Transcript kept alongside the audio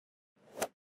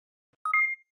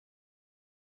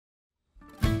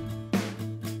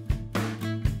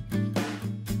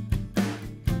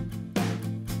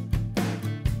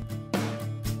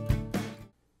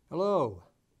Hello,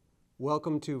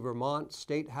 welcome to Vermont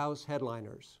State House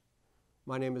Headliners.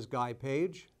 My name is Guy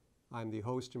Page. I'm the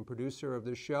host and producer of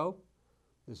this show.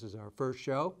 This is our first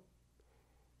show.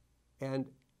 And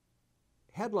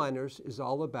Headliners is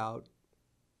all about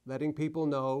letting people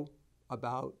know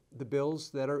about the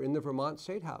bills that are in the Vermont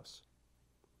State House.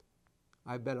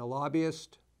 I've been a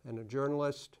lobbyist and a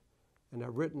journalist, and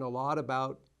I've written a lot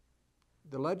about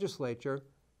the legislature,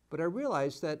 but I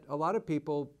realized that a lot of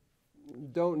people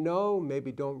don't know,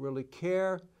 maybe don't really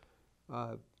care.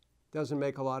 Doesn't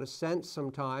make a lot of sense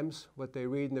sometimes what they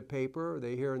read in the paper or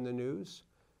they hear in the news.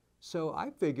 So I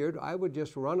figured I would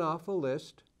just run off a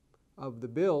list of the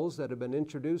bills that have been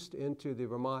introduced into the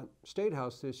Vermont State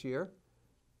House this year,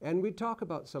 and we'd talk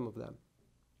about some of them.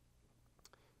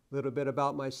 A little bit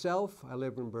about myself. I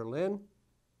live in Berlin,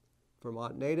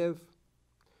 Vermont native,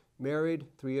 married,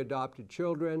 3 adopted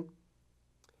children.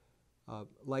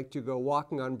 Like to go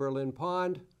walking on Berlin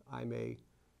Pond. I'm a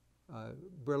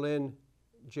Berlin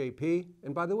JP.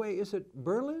 And by the way, is it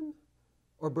Berlin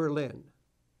or Berlin?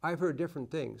 I've heard different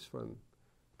things from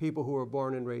people who were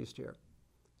born and raised here.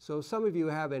 So some of you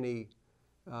have any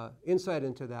insight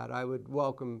into that, I would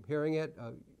welcome hearing it.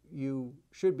 You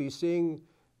should be seeing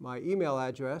my email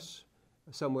address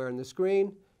somewhere on the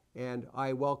screen, and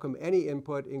I welcome any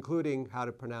input, including how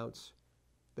to pronounce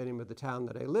the name of the town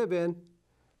that I live in,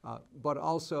 but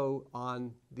also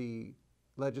on the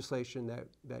legislation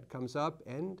that comes up.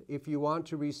 And if you want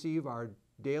to receive our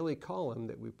daily column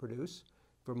that we produce,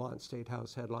 Vermont State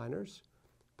House Headliners,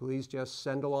 please just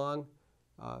send along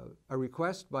a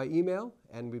request by email,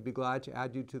 and we'd be glad to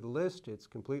add you to the list. It's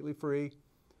completely free.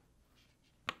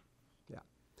 Yeah.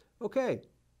 Okay,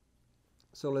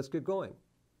 so let's get going.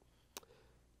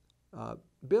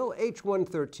 Bill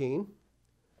H-113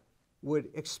 would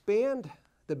expand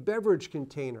the beverage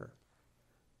container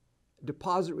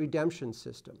deposit redemption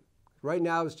system. Right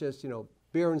now it's just,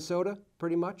 beer and soda,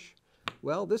 pretty much.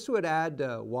 Well, this would add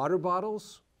water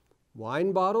bottles,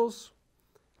 wine bottles,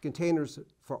 containers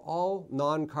for all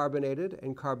non-carbonated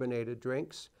and carbonated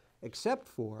drinks, except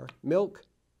for milk,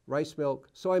 rice milk,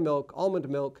 soy milk, almond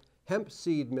milk, hemp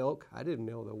seed milk. I didn't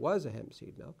know there was a hemp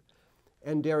seed milk,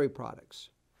 and dairy products.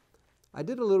 I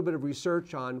did a little bit of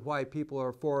research on why people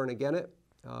are for and against it.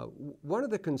 One of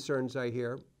the concerns I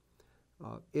hear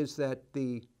is that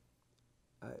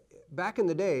back in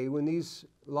the day when these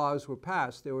laws were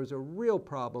passed, there was a real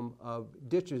problem of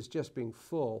ditches just being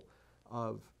full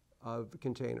of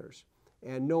containers.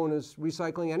 And no one was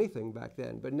recycling anything back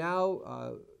then. But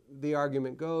now the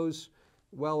argument goes,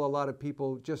 well, a lot of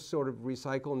people just sort of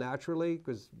recycle naturally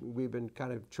because we've been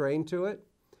kind of trained to it.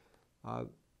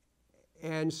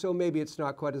 And so maybe it's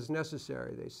not quite as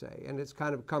necessary, they say. And it's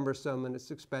kind of cumbersome and it's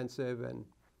expensive. And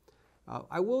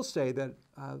I will say that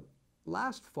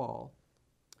last fall,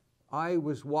 I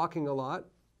was walking a lot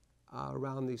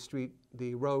around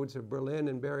the roads of Berlin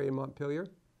and Barre and Montpelier.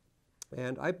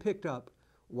 And I picked up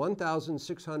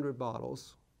 1,600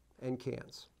 bottles and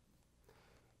cans.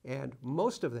 And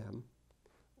most of them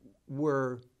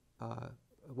were,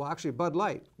 well, actually Bud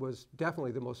Light was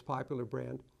definitely the most popular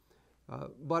brand.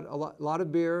 But a lot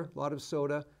of beer, a lot of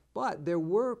soda, but there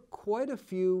were quite a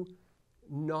few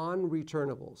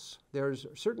non-returnables. There's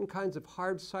certain kinds of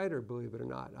hard cider, believe it or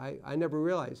not. I never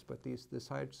realized, but this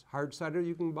hard cider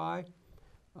you can buy,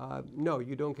 no,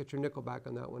 you don't get your nickel back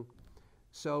on that one.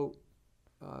 So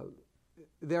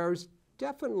there's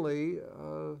definitely,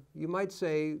 you might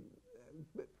say,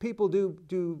 people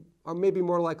are maybe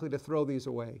more likely to throw these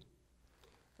away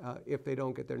if they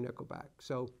don't get their nickel back.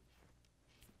 So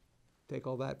take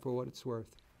all that for what it's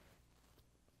worth.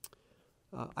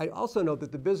 I also know that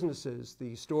the businesses,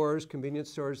 the stores, convenience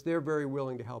stores, they're very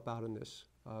willing to help out in this.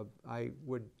 I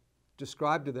would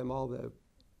describe to them all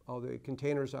the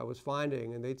containers I was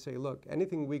finding, and they'd say, look,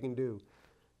 anything we can do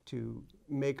to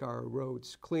make our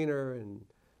roads cleaner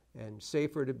and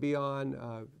safer to be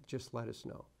on, just let us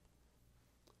know.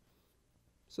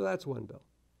 So that's one bill.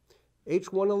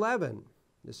 H-111.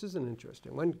 This is an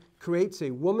interesting one. Creates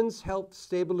a Women's Health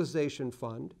Stabilization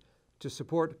Fund to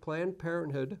support Planned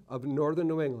Parenthood of Northern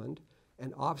New England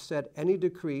and offset any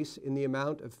decrease in the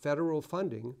amount of federal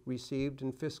funding received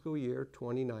in fiscal year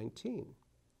 2019.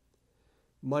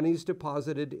 Monies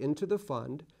deposited into the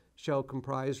fund shall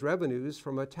comprise revenues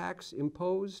from a tax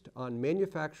imposed on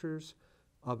manufacturers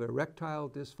of erectile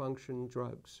dysfunction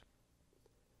drugs.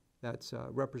 That's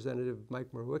Representative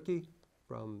Mike Murwicki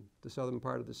from the southern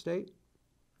part of the state.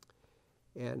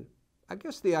 And I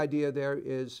guess the idea there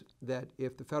is that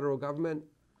if the federal government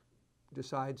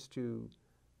decides to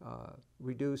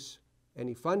reduce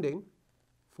any funding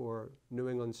for New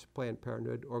England's Planned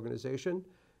Parenthood organization,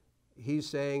 he's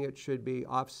saying it should be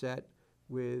offset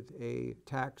with a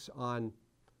tax on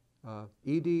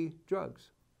ED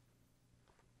drugs.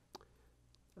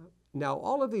 Now,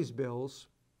 all of these bills,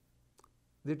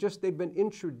 they've been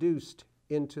introduced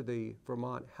into the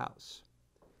Vermont House.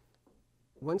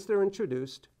 Once they're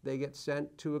introduced, they get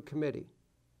sent to a committee.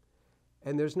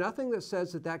 And there's nothing that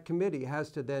says that that committee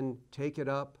has to then take it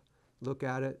up, look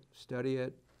at it, study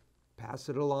it, pass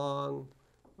it along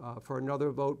for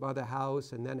another vote by the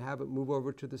House, and then have it move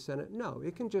over to the Senate. No,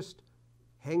 it can just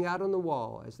hang out on the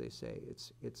wall, as they say.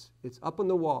 It's up on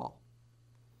the wall.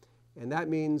 And that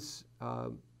means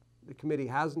the committee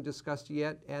hasn't discussed it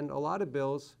yet, and a lot of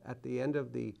bills at the end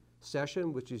of the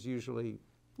session, which is usually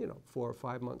 4 or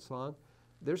 5 months long,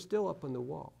 they're still up on the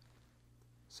wall.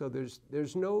 So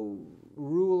there's no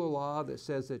rule or law that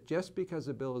says that just because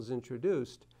a bill is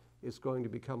introduced, it's going to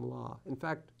become law. In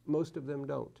fact, most of them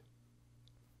don't.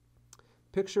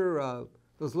 Picture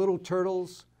those little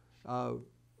turtles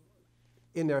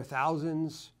in their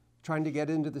thousands trying to get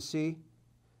into the sea,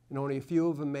 and only a few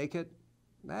of them make it.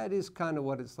 That is kind of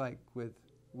what it's like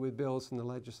with bills in the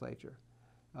legislature.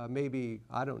 Maybe,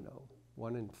 I don't know,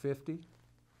 1 in 50?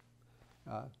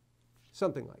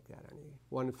 Something like that. I mean,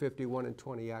 1 in 50, 1 in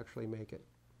 20 actually make it.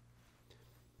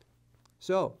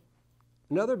 So,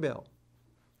 another bill,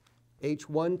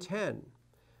 H110,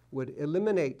 would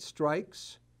eliminate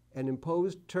strikes and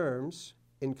imposed terms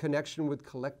in connection with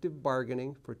collective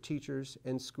bargaining for teachers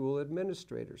and school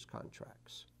administrators'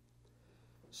 contracts.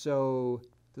 So,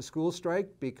 the school strike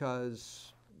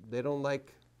because they don't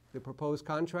like the proposed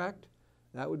contract,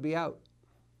 that would be out.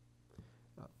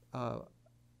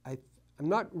 I'm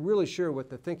not really sure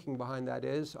what the thinking behind that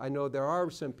is. I know there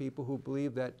are some people who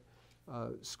believe that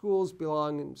schools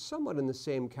belong somewhat in the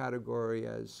same category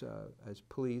as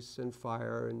police and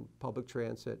fire and public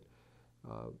transit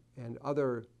and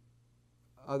other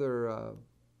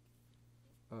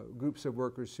groups of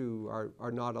workers who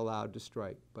are not allowed to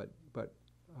strike, but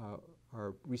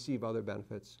receive other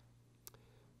benefits.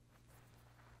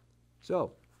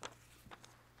 So,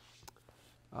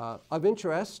 of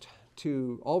interest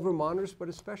to all Vermonters, but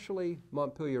especially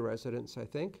Montpelier residents, I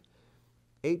think,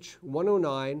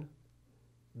 H109,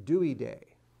 Dewey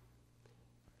Day.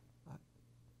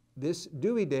 This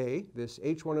Dewey Day, this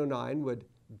H109, would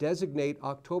designate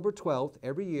October 12th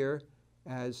every year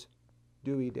as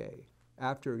Dewey Day,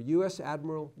 after U.S.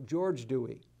 Admiral George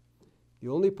Dewey, the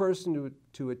only person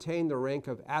to attain the rank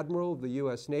of Admiral of the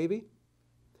U.S. Navy.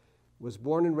 Was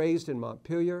born and raised in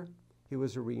Montpelier. He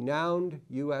was a renowned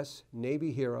U.S.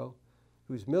 Navy hero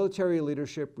whose military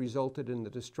leadership resulted in the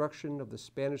destruction of the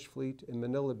Spanish fleet in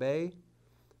Manila Bay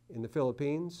in the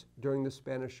Philippines during the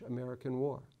Spanish-American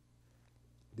War.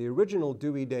 The original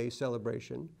Dewey Day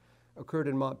celebration occurred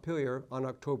in Montpelier on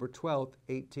October 12,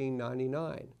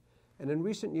 1899. And in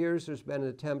recent years, there's been an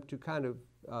attempt to kind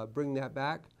of bring that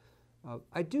back.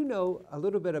 I do know a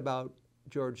little bit about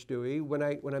George Dewey. When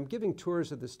I'm giving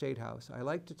tours of the State House, I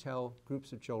like to tell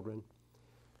groups of children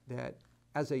that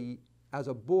as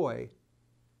a boy,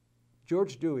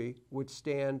 George Dewey would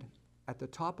stand at the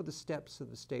top of the steps of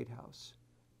the State House,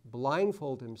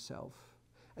 blindfold himself,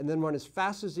 and then run as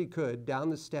fast as he could down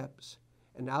the steps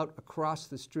and out across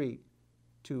the street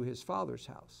to his father's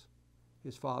house,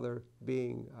 his father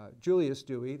being Julius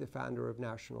Dewey, the founder of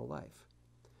National Life.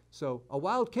 So a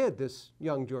wild kid, this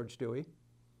young George Dewey,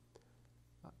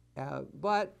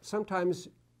 but sometimes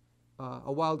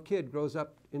a wild kid grows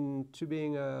up into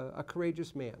being a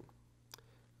courageous man.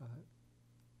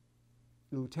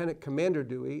 Lieutenant Commander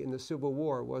Dewey in the Civil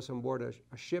War was on board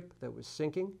a ship that was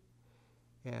sinking,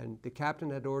 and the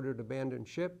captain had ordered abandon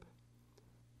ship,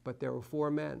 but there were 4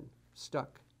 men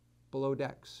stuck below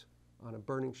decks on a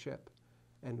burning ship,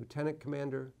 and Lieutenant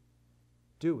Commander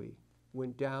Dewey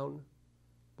went down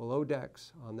below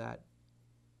decks on that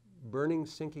burning,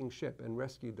 sinking ship and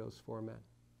rescued those 4 men.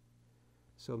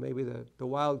 So maybe the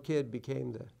wild kid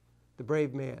became the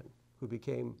brave man who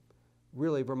became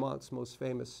really Vermont's most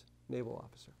famous naval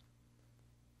officer.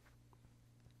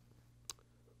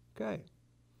 Okay.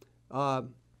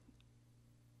 On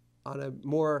a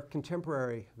more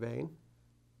contemporary vein,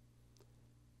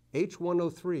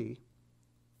 H103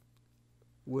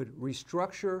 would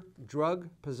restructure drug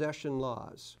possession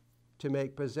laws to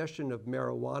make possession of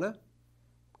marijuana,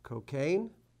 cocaine,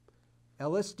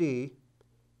 LSD,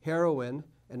 heroin,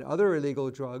 and other illegal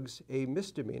drugs a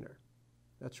misdemeanor.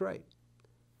 That's right.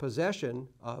 Possession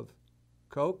of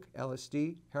coke,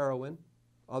 LSD, heroin,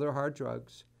 other hard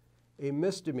drugs, a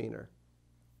misdemeanor,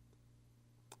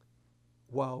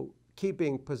 while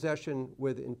keeping possession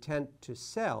with intent to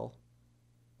sell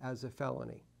as a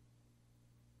felony.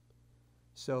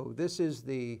 So this is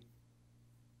the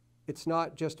it's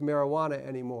not just marijuana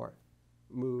anymore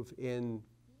move in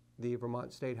the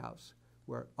Vermont State House,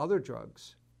 where other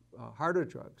drugs, harder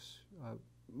drugs,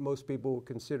 most people will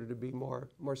consider to be more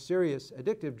serious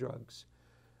addictive drugs,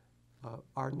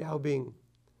 are now being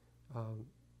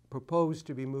proposed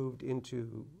to be moved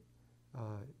into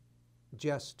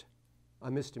just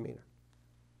a misdemeanor.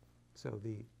 So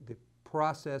the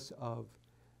process of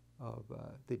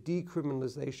the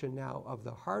decriminalization now of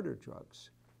the harder drugs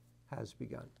has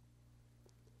begun.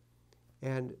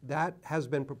 And that has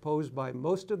been proposed by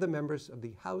most of the members of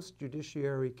the House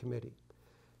Judiciary Committee.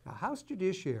 Now, House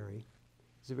Judiciary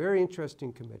is a very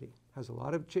interesting committee, has a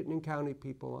lot of Chittenden County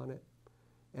people on it,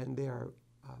 and they are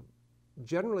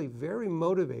generally very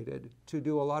motivated to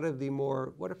do a lot of the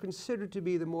more, what are considered to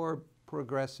be the more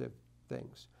progressive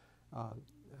things.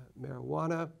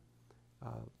 Marijuana,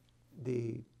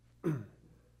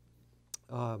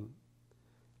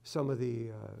 some of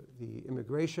the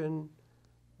immigration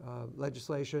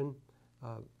legislation.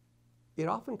 It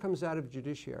often comes out of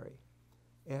judiciary.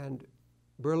 And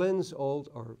Berlin's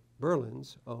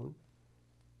own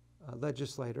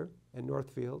legislator in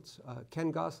Northfield's, Ken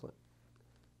Gosselin,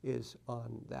 is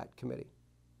on that committee.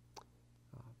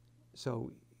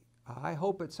 So I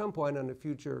hope at some point on a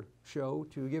future show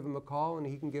to give him a call and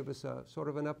he can give us a sort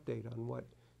of an update on what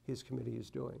his committee is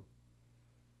doing.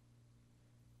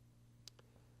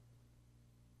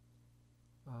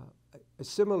 A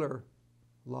similar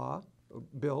law,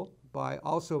 bill,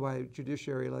 also by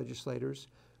judiciary legislators,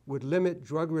 would limit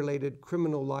drug-related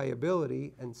criminal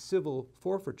liability and civil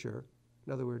forfeiture.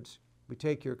 In other words, we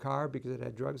take your car because it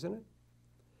had drugs in it.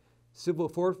 Civil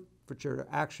forfeiture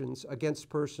actions against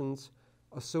persons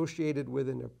associated with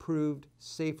an approved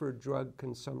safer drug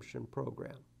consumption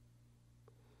program.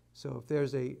 So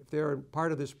if they're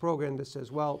part of this program that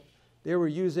says, well, they were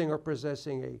using or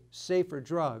possessing a safer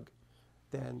drug,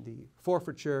 then the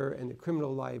forfeiture and the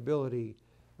criminal liability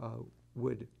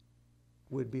would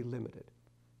be limited.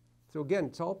 So again,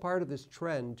 it's all part of this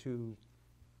trend to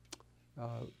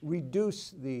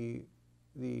reduce the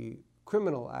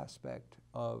criminal aspect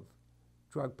of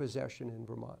drug possession in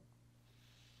Vermont.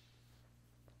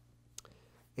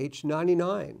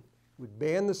 H99 would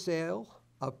ban the sale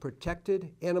of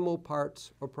protected animal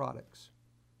parts or products.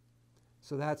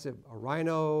 So that's a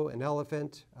rhino, an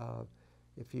elephant.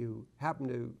 If you happen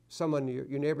to,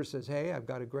 your neighbor says, hey, I've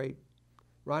got a great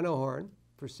rhino horn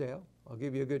for sale, I'll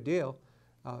give you a good deal,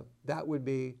 that would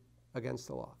be against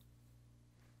the law.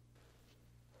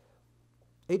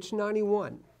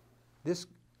 H91, this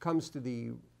comes to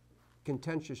the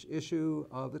contentious issue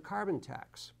of the carbon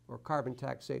tax or carbon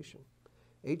taxation.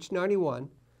 H91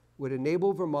 would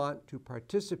enable Vermont to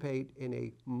participate in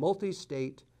a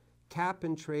multi-state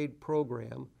cap-and-trade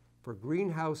program for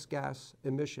greenhouse gas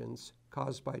emissions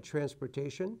caused by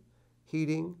transportation,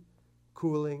 heating,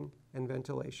 cooling, and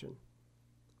ventilation.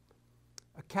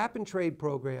 A cap-and-trade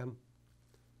program,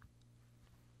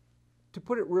 to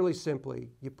put it really simply,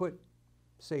 you put,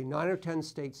 say, 9 or 10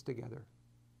 states together,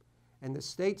 and the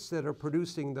states that are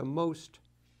producing the most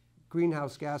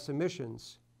greenhouse gas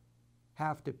emissions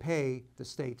have to pay the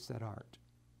states that aren't.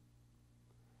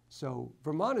 So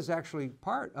Vermont is actually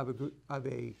part of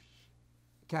a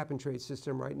cap-and-trade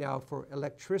system right now for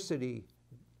electricity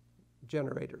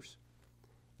generators.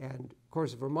 And of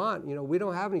course, Vermont, we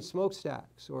don't have any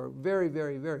smokestacks, or very,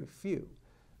 very, very few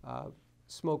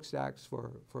smokestacks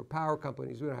for power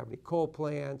companies. We don't have any coal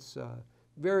plants,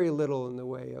 very little in the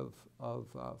way of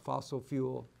fossil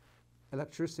fuel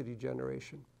electricity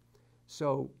generation.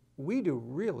 So we do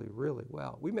really, really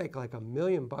well. We make like $1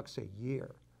 million a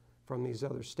year from these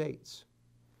other states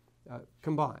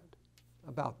combined,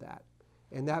 about that.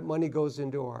 And that money goes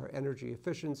into our energy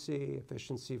efficiency,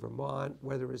 Efficiency Vermont,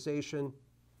 weatherization.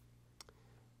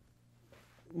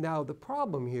 Now, the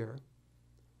problem here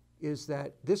is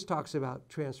that this talks about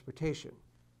transportation.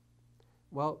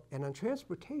 Well, and on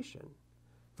transportation,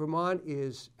 Vermont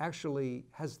actually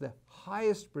has the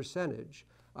highest percentage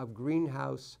of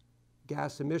greenhouse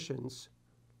gas emissions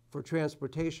for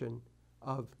transportation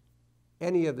of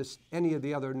any of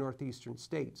the other northeastern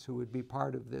states who would be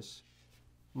part of this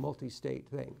multi-state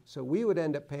thing. So we would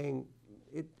end up paying,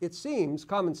 it seems,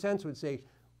 common sense would say,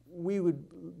 we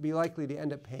would be likely to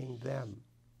end up paying them.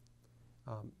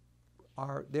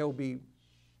 There will be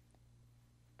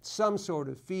some sort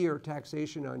of fee or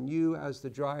taxation on you as the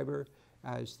driver,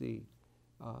 as the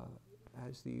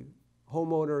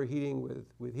homeowner heating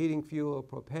with heating fuel or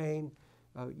propane.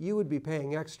 You would be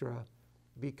paying extra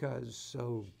because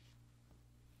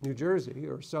New Jersey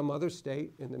or some other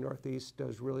state in the Northeast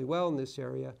does really well in this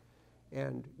area,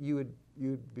 and you'd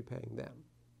be paying them.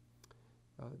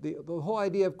 The whole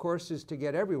idea, of course, is to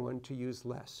get everyone to use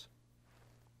less.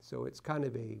 So it's kind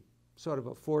of a sort of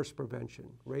a forced prevention.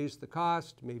 Raise the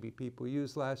cost, maybe people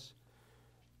use less.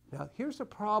 Now, here's the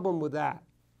problem with that.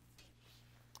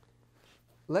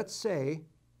 Let's say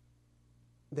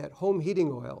that home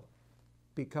heating oil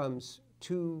becomes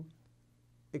too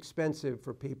expensive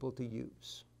for people to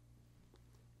use.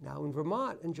 Now, in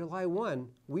Vermont, on July 1,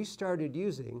 we started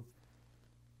using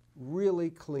really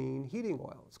clean heating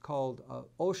oil. It's called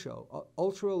OSHO,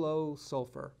 ultra low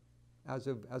sulfur. As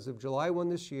of July 1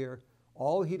 this year,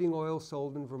 all heating oil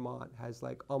sold in Vermont has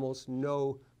like almost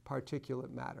no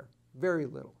particulate matter, very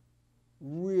little.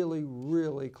 Really,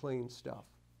 really clean stuff.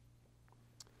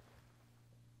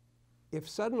 If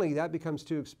suddenly that becomes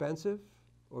too expensive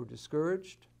or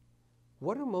discouraged,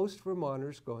 what are most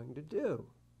Vermonters going to do?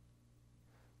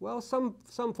 Well, some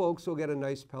folks will get a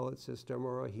nice pellet system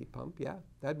or a heat pump. Yeah,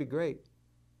 that'd be great.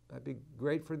 That'd be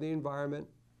great for the environment.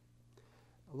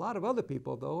 A lot of other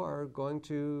people, though, are going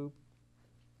to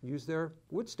use their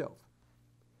wood stove.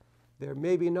 They're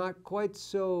maybe not quite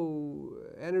so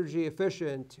energy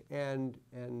efficient and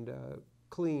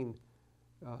clean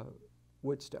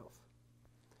wood stove.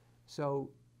 So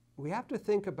we have to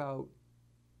think about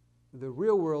the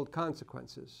real world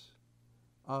consequences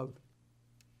of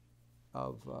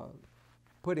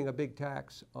putting a big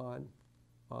tax on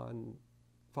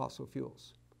fossil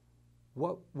fuels.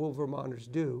 What will Vermonters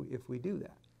do if we do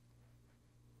that?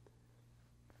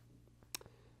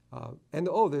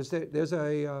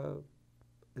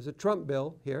 There's a Trump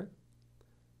bill here,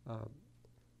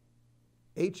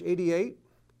 H-88,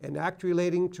 an act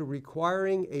relating to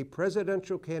requiring a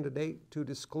presidential candidate to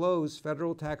disclose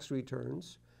federal tax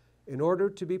returns in order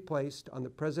to be placed on the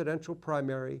presidential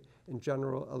primary and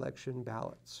general election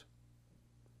ballots.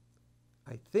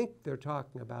 I think they're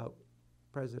talking about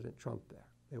President Trump there.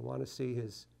 They want to see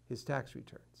his tax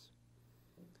returns.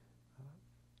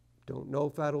 Don't know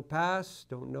if that'll pass,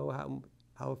 don't know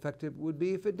how effective it would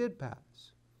be if it did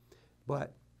pass.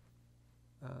 But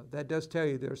that does tell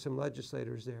you there are some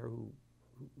legislators there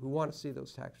who want to see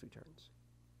those tax returns.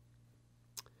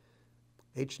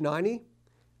 H-90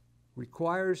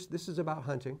 requires, this is about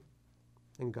hunting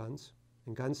and guns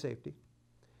and gun safety,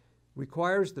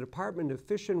 requires the Department of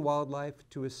Fish and Wildlife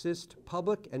to assist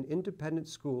public and independent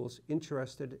schools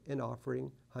interested in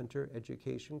offering hunter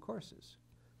education courses,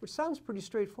 which sounds pretty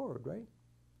straightforward, right?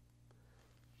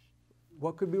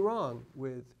 What could be wrong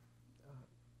with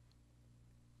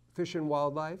Fish and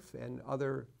Wildlife and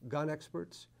other gun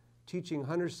experts teaching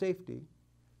hunter safety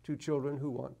to children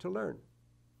who want to learn?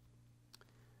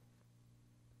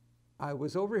 I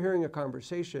was overhearing a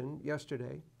conversation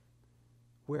yesterday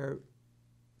where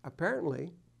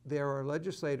apparently there are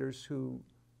legislators who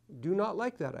do not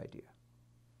like that idea,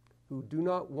 who do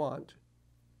not want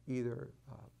either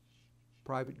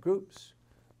private groups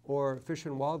or Fish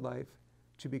and Wildlife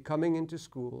to be coming into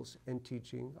schools and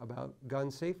teaching about gun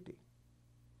safety.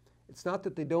 It's not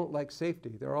that they don't like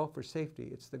safety. They're all for safety.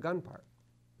 It's the gun part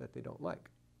that they don't like.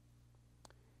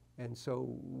 And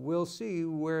so we'll see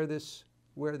where this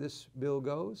bill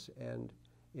goes, and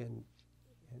in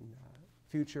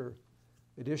future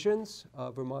editions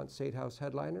of Vermont State House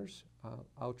Headliners,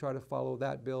 I'll try to follow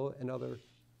that bill and other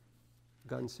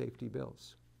gun safety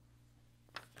bills.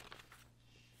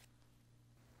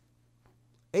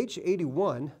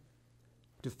 H-81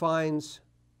 defines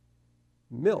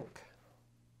milk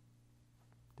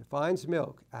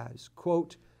as,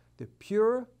 quote, the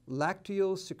pure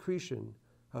lacteal secretion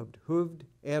of hooved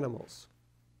animals.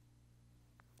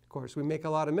 Of course, we make a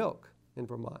lot of milk in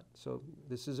Vermont, so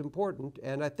this is important.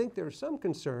 And I think there's some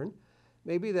concern,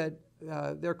 maybe that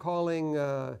they're calling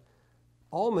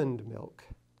almond milk,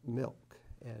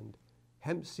 and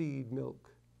hemp seed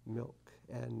milk.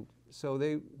 And so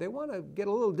they want to get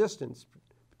a little distance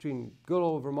between good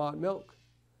old Vermont milk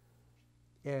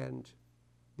and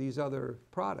these other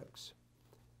products.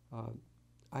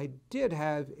 I did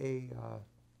have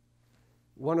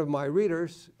one of my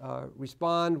readers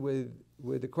respond with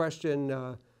the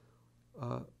question,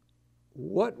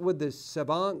 what would the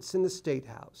savants in the State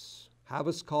House have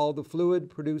us call the fluid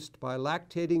produced by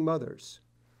lactating mothers,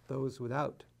 those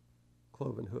without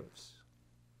cloven hooves?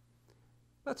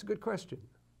 That's a good question.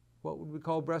 What would we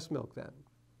call breast milk then?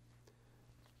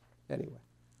 Anyway,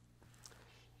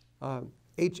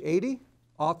 H-80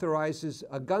 authorizes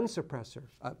a gun suppressor,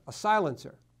 a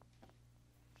silencer,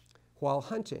 while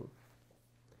hunting,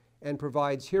 and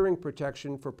provides hearing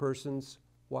protection for persons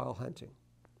while hunting.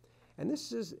 And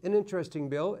this is an interesting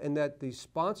bill in that the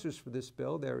sponsors for this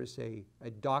bill, there is a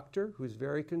doctor who's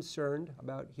very concerned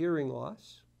about hearing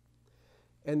loss,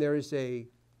 and there is a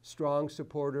strong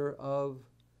supporter of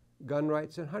gun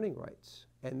rights and hunting rights.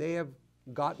 And they have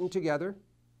gotten together.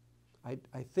 I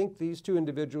think these two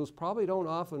individuals probably don't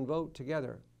often vote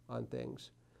together on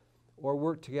things or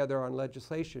work together on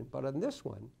legislation, but on this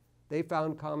one, they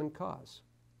found common cause.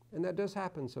 And that does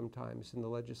happen sometimes in the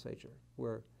legislature,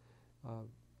 where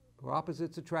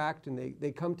opposites attract and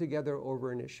they come together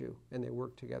over an issue and they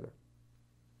work together.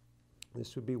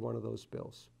 This would be one of those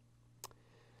bills.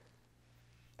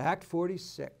 Act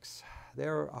 46.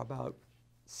 There are about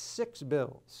 6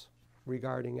 bills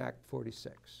regarding Act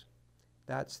 46.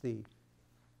 That's the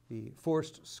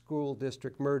forced school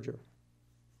district merger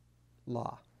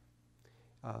law.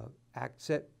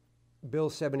 Bill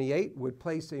 78 would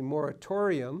place a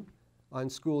moratorium on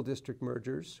school district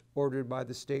mergers ordered by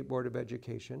the State Board of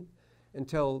Education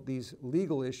until these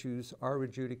legal issues are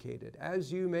adjudicated.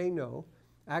 As you may know,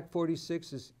 Act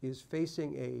 46 is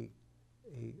facing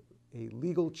a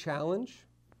legal challenge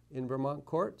in Vermont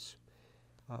courts.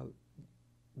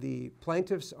 The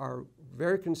plaintiffs are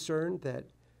very concerned that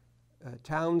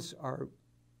towns are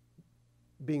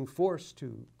being forced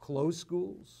to close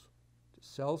schools, to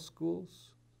sell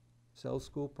schools, sell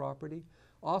school property,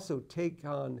 also take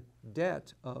on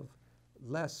debt of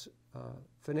less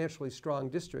financially strong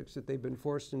districts that they've been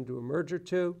forced into a merger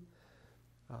to,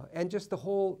 and just the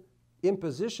whole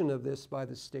imposition of this by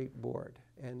the state board.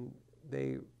 And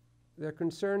they're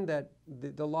concerned that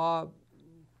the law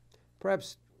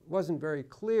perhaps wasn't very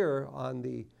clear on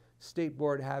the state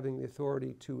board having the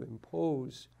authority to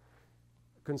impose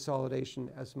consolidation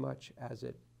as much as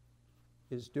it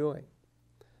is doing.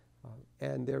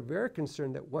 And they're very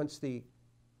concerned that once the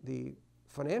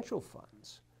financial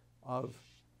funds of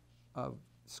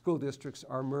school districts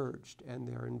are merged and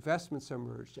their investments are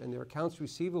merged and their accounts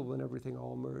receivable and everything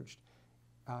all merged,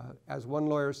 as one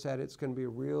lawyer said, it's going to be a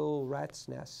real rat's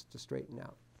nest to straighten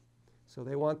out. So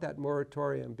they want that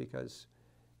moratorium because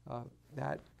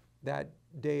that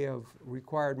day of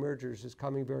required mergers is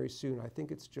coming very soon. I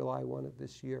think it's July 1 of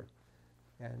this year.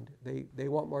 And they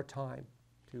want more time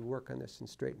to work on this and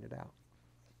straighten it out.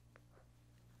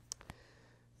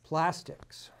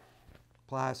 Plastics.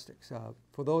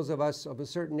 For those of us of a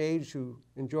certain age who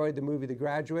enjoyed the movie The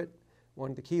Graduate, one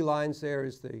of the key lines there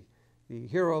is the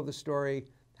hero of the story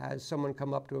has someone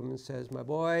come up to him and says, "My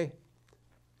boy,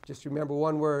 just remember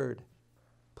one word,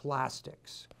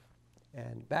 plastics."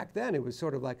 And back then it was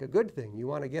sort of like a good thing. You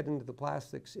want to get into the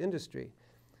plastics industry.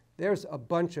 There's a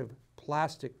bunch of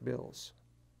plastic bills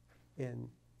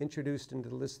introduced into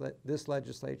this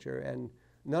legislature, and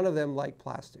none of them like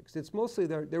plastics. It's mostly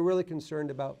they're really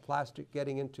concerned about plastic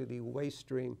getting into the waste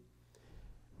stream.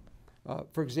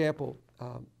 For example,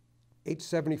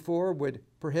 H74 would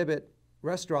prohibit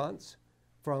restaurants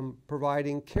from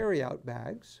providing carry-out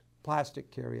bags, plastic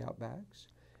carry-out bags,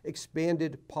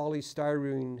 expanded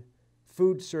polystyrene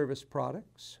food service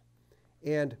products,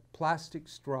 and plastic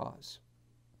straws.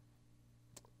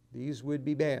 These would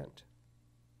be banned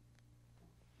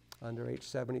under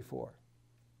H74.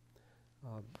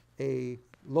 A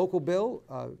local bill,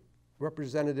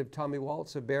 Representative Tommy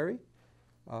Waltz of Barrie,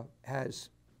 has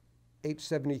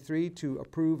H73 to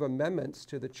approve amendments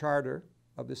to the charter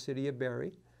of the city of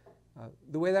Barrie.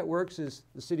 The way that works is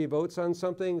the city votes on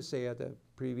something, say at the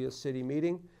previous city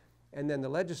meeting, and then the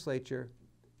legislature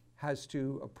has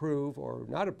to approve or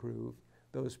not approve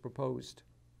those proposed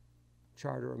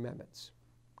charter amendments,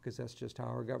 because that's just how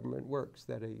our government works,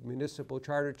 that a municipal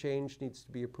charter change needs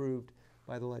to be approved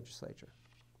by the legislature.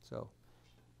 So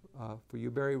for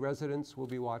you Barrie residents, we'll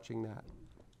be watching that.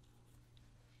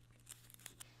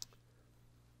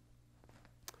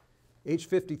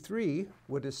 H53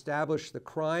 would establish the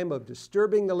crime of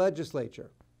disturbing the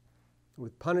legislature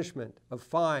with punishment of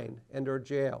fine and or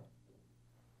jail.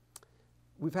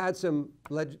 We've had some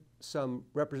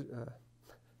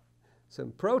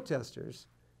protesters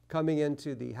coming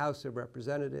into the House of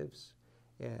Representatives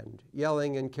and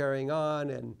yelling and carrying on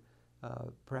and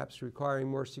perhaps requiring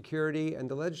more security, and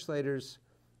the legislators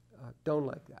don't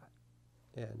like that.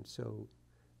 And so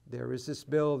there is this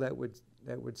bill that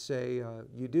would say,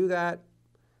 you do that,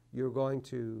 you're going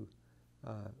to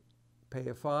pay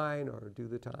a fine or do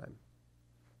the time.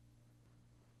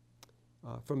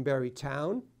 From Barrie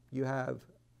Town, you have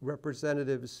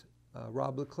Representatives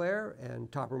Rob LeClaire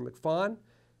and Topper McFawn,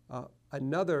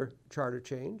 another charter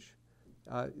change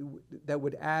that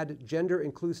would add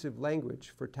gender-inclusive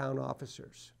language for town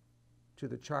officers to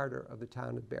the charter of the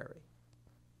town of Barrie.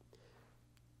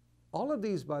 All of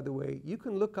these, by the way, you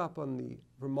can look up on the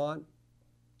Vermont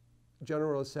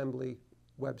General Assembly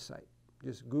website.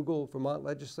 Just Google Vermont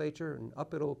Legislature and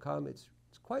up it'll come. It's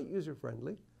quite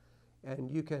user-friendly,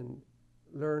 and you can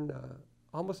learn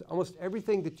almost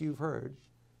everything that you've heard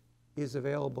is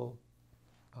available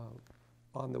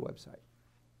on the website.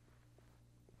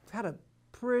 We've had a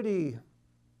pretty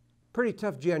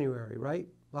tough January, right?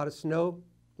 A lot of snow,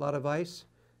 a lot of ice.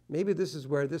 Maybe this is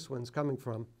where this one's coming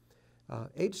from.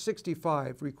 Age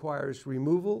 65 requires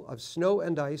removal of snow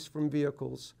and ice from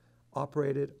vehicles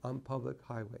operated on public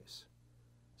highways.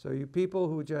 So you people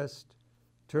who just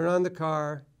turn on the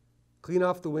car, clean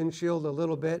off the windshield a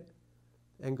little bit,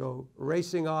 and go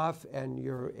racing off, and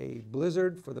you're a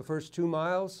blizzard for the first 2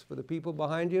 miles for the people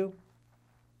behind you.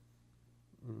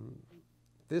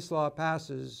 If this law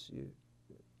passes,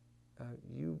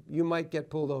 you might get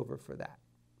pulled over for that.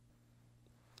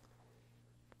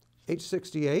 Age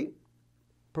 68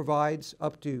 provides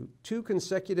up to 2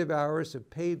 consecutive hours of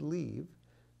paid leave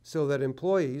so that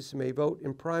employees may vote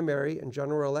in primary and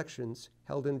general elections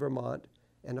held in Vermont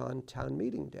and on town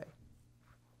meeting day.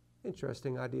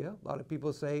 Interesting idea. A lot of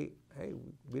people say, hey,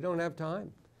 we don't have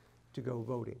time to go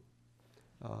voting.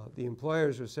 The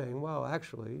employers are saying, well,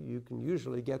 actually, you can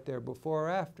usually get there before or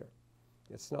after.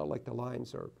 It's not like the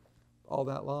lines are all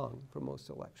that long for most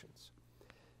elections.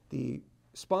 The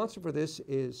sponsor for this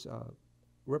is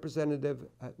Representative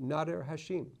Nader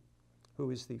Hashim, who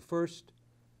is the first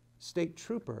state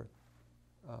trooper,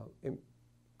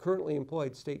 currently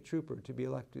employed state trooper to be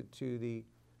elected to the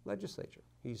legislature.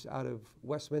 He's out of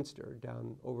Westminster,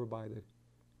 down over by the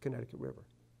Connecticut River.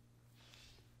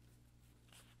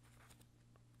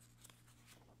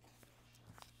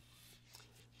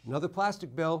 Another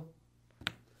plastic bill.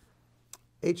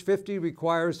 H50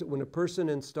 requires that when a person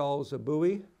installs a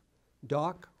buoy,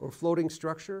 dock, or floating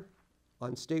structure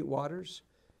on state waters,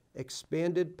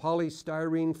 expanded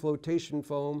polystyrene flotation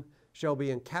foam shall be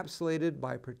encapsulated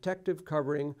by protective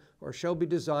covering or shall be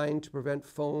designed to prevent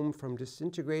foam from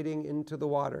disintegrating into the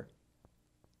water.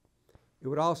 It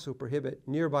would also prohibit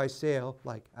nearby sale,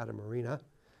 like at a marina,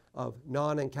 of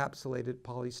non-encapsulated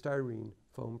polystyrene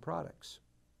foam products.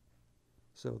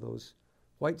 So those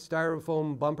white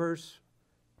styrofoam bumpers,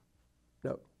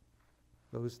 no,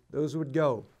 those would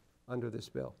go under this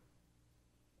bill.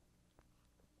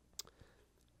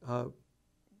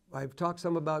 I've talked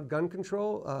some about gun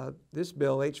control. This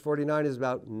bill, H49, is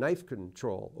about knife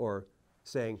control, or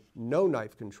saying no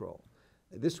knife control.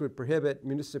 This would prohibit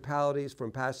municipalities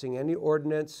from passing any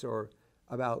ordinance or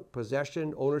about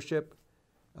possession, ownership,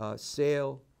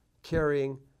 sale,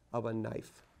 carrying of a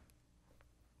knife.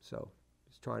 So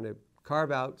it's trying to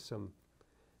carve out some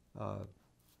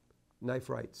knife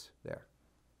rights there.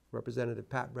 Representative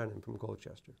Pat Brennan from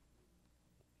Colchester.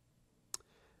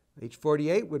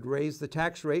 H48 would raise the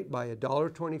tax rate by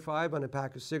 $1.25 on a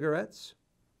pack of cigarettes.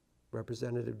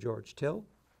 Representative George Till,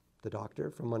 the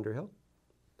doctor from Underhill.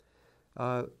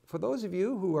 For those of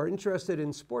you who are interested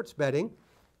in sports betting,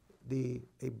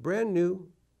 a brand new,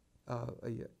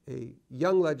 a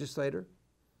young legislator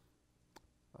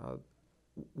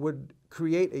would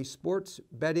create a sports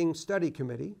betting study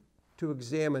committee to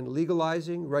examine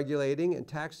legalizing, regulating, and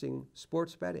taxing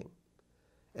sports betting,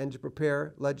 and to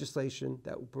prepare legislation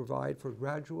that will provide for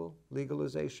gradual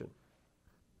legalization.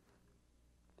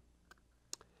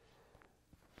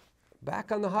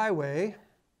 Back on the highway,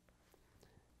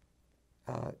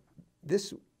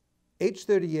 this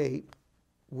H38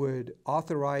 would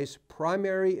authorize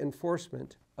primary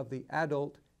enforcement of the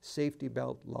adult safety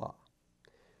belt law.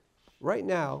 Right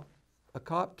now, a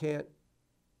cop can't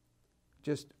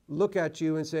just look at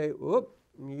you and say, whoop,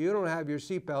 you don't have your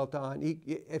seatbelt on.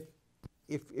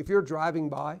 If you're driving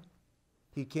by,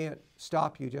 he can't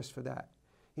stop you just for that.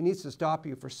 He needs to stop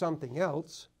you for something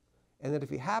else, and then if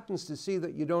he happens to see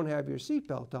that you don't have your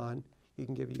seatbelt on, he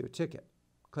can give you a ticket,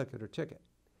 click it or ticket.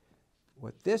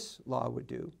 What this law would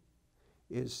do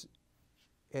is,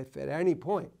 if at any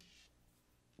point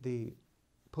the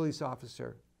police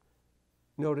officer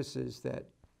notices that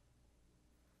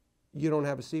you don't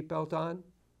have a seatbelt on,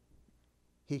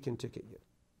 he can ticket you.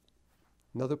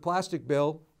 Another plastic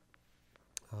bill,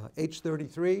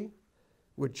 H33,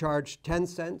 would charge 10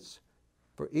 cents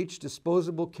for each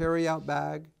disposable carry-out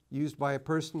bag used by a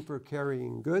person for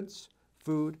carrying goods,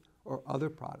 food, or other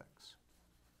products.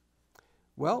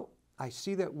 Well, I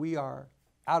see that we are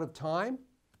out of time.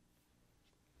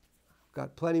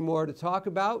 Got plenty more to talk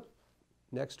about.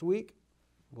 Next week,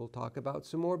 we'll talk about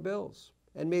some more bills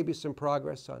and maybe some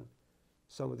progress on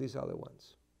some of these other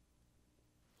ones.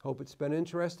 Hope it's been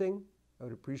interesting. I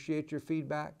would appreciate your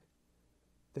feedback.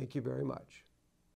 Thank you very much.